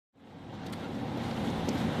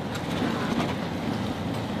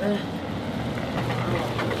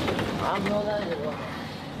牛的这个。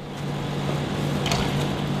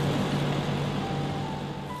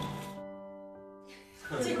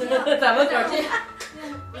咱们哥去。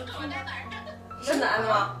是男的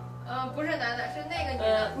吗？不是男的，是那个女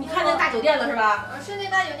的。你看那大酒店了是吧？是那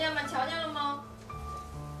大酒店吗？瞧见了吗？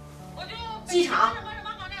我就机场。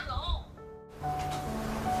往旁边走。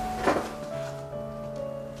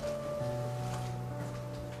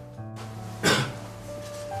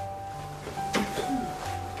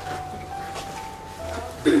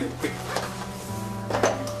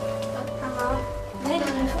看好。那个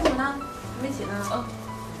你父母呢？没起呢。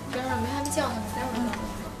边上还没叫他呢，待会儿叫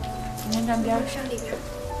他。您站边上里边。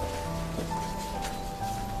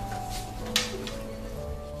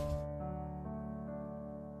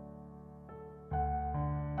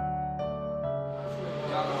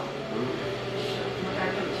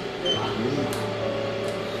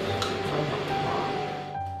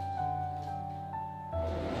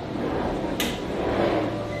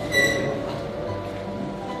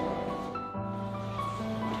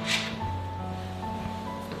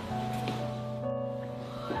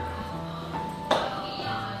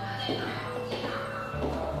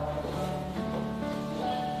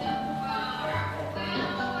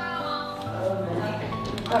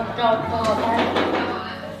照拍。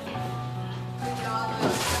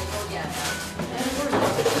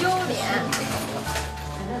优点，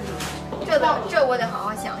这我得好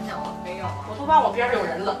好想想了。没有，我都忘我边上有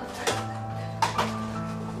人了。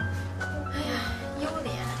哎呀，优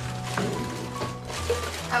点。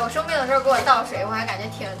哎，我生病的时候给我倒水，我还感觉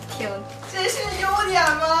挺。这是优点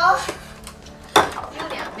吗？优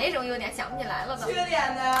点没什么优点，想不起来了都。缺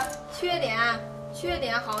点呢？缺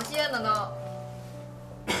点好些呢都。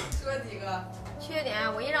说几个。缺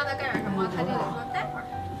点，我一让他干点什么，他就得说待会儿。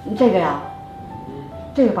这个呀，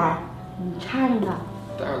这个班你插上它。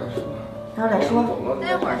待会儿再说。待会儿再说。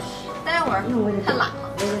待会儿，太懒了。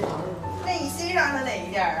那你欣赏他哪一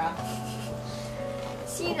点啊？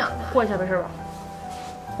欣赏他。过一下没事吧？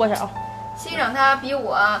过一下啊。欣赏他比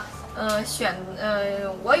我，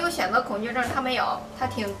我有选择恐惧症，他没有，他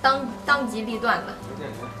挺当机立断的。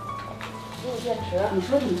有电池。你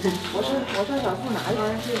说你，我上小铺拿一个。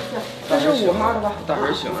这是5号的吧？大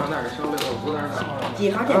人行啊，那个稍微我点啥号的？几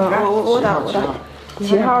号电池？我的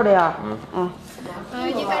7号的呀。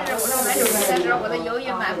一开始我说买手机的时候，我在犹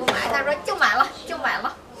豫买不买，他说就买了。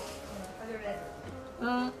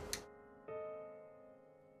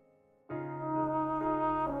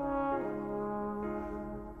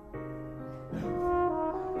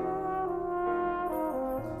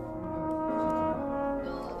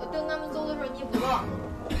等他们走的时候你不走。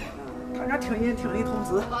他这听一通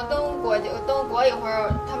知。等过一会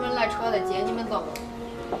儿，他们来车了接你们走。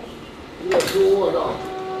我说我操！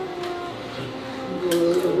有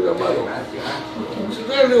点慢了。实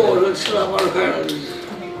在是我说吃完饭就开了。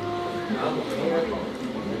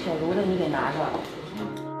小炉子你给拿上。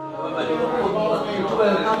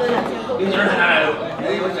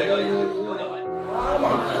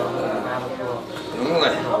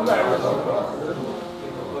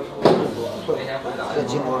这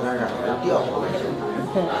金光闪闪掉下来。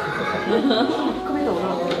可没走上，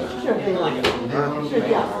是飞了，是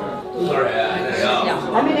掉。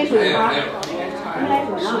还没来水呢，还没来水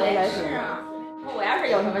呢，没来水呢。我要是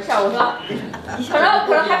有什么事儿，我说，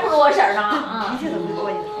可能还不如我婶儿呢啊。一切都没过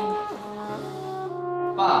去。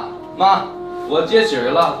爸妈，我接媳妇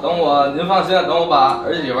了，您放心，等我把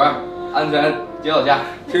儿媳妇安全接到家。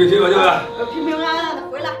去吧。平平安安的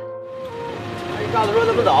回来。哎，告诉说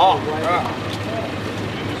怎么走？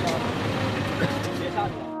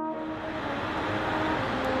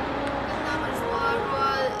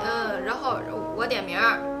然后我点名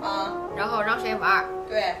然后让谁玩？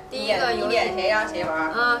对，第一个你点谁让谁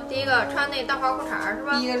玩？第一个穿那大花裤衩是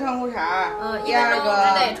吧？第一个穿裤衩1分钟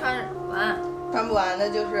之内穿完。穿不完的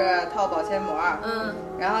就是套保鲜膜。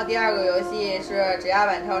然后第二个游戏是指压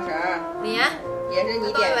板跳绳。脸。也是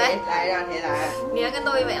你点谁来让谁来。脸跟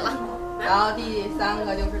窦一伟了。然后第3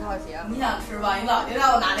个就是套鞋。你想吃吧？你老就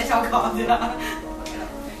让我拿那烧烤去了。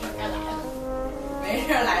没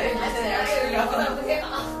事，来着你在那吃着。不挺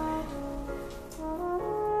好。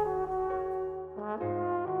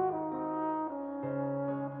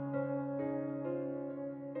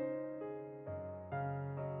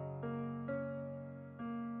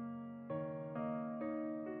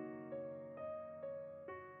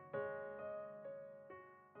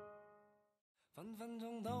分分鐘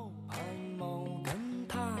都盼望跟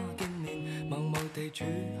他見面，默默地處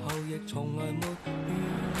後亦從來沒怨。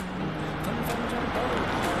分分鐘都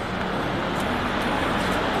盼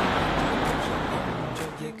望着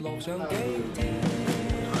亦落上幾天。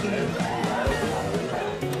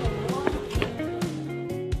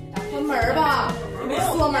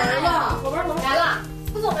锁门吧。锁门来了，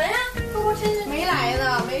不锁门呀？我真没来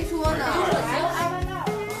呢，没说呢。来了，挨完道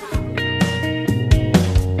了。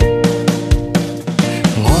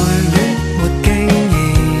愛戀沒經驗，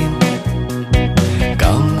今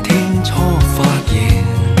天初發現，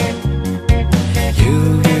遙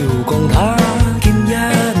遙共他見一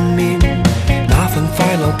面，那份快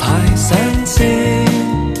樂太新鮮。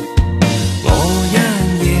我一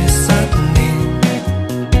夜失眠，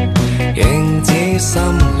仍知心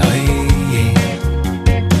裏現，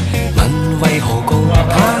問為何共他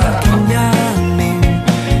見一面，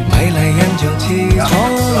美麗印象似初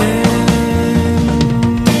戀。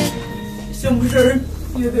什么事儿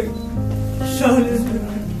也得商量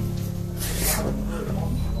商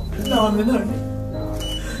量，哪个哪里，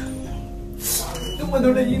那么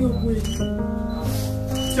多的一个闺女，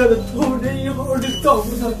叫她头着以后的照顾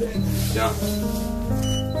她呗。行，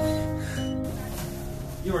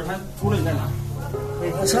一会儿他出来你在哪？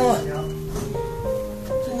我上啊。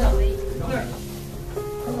真的。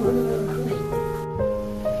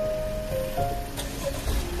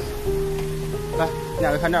来，你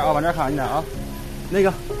俩就看这儿啊，往这儿看，你俩啊，那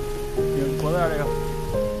个，你脖子这儿这个。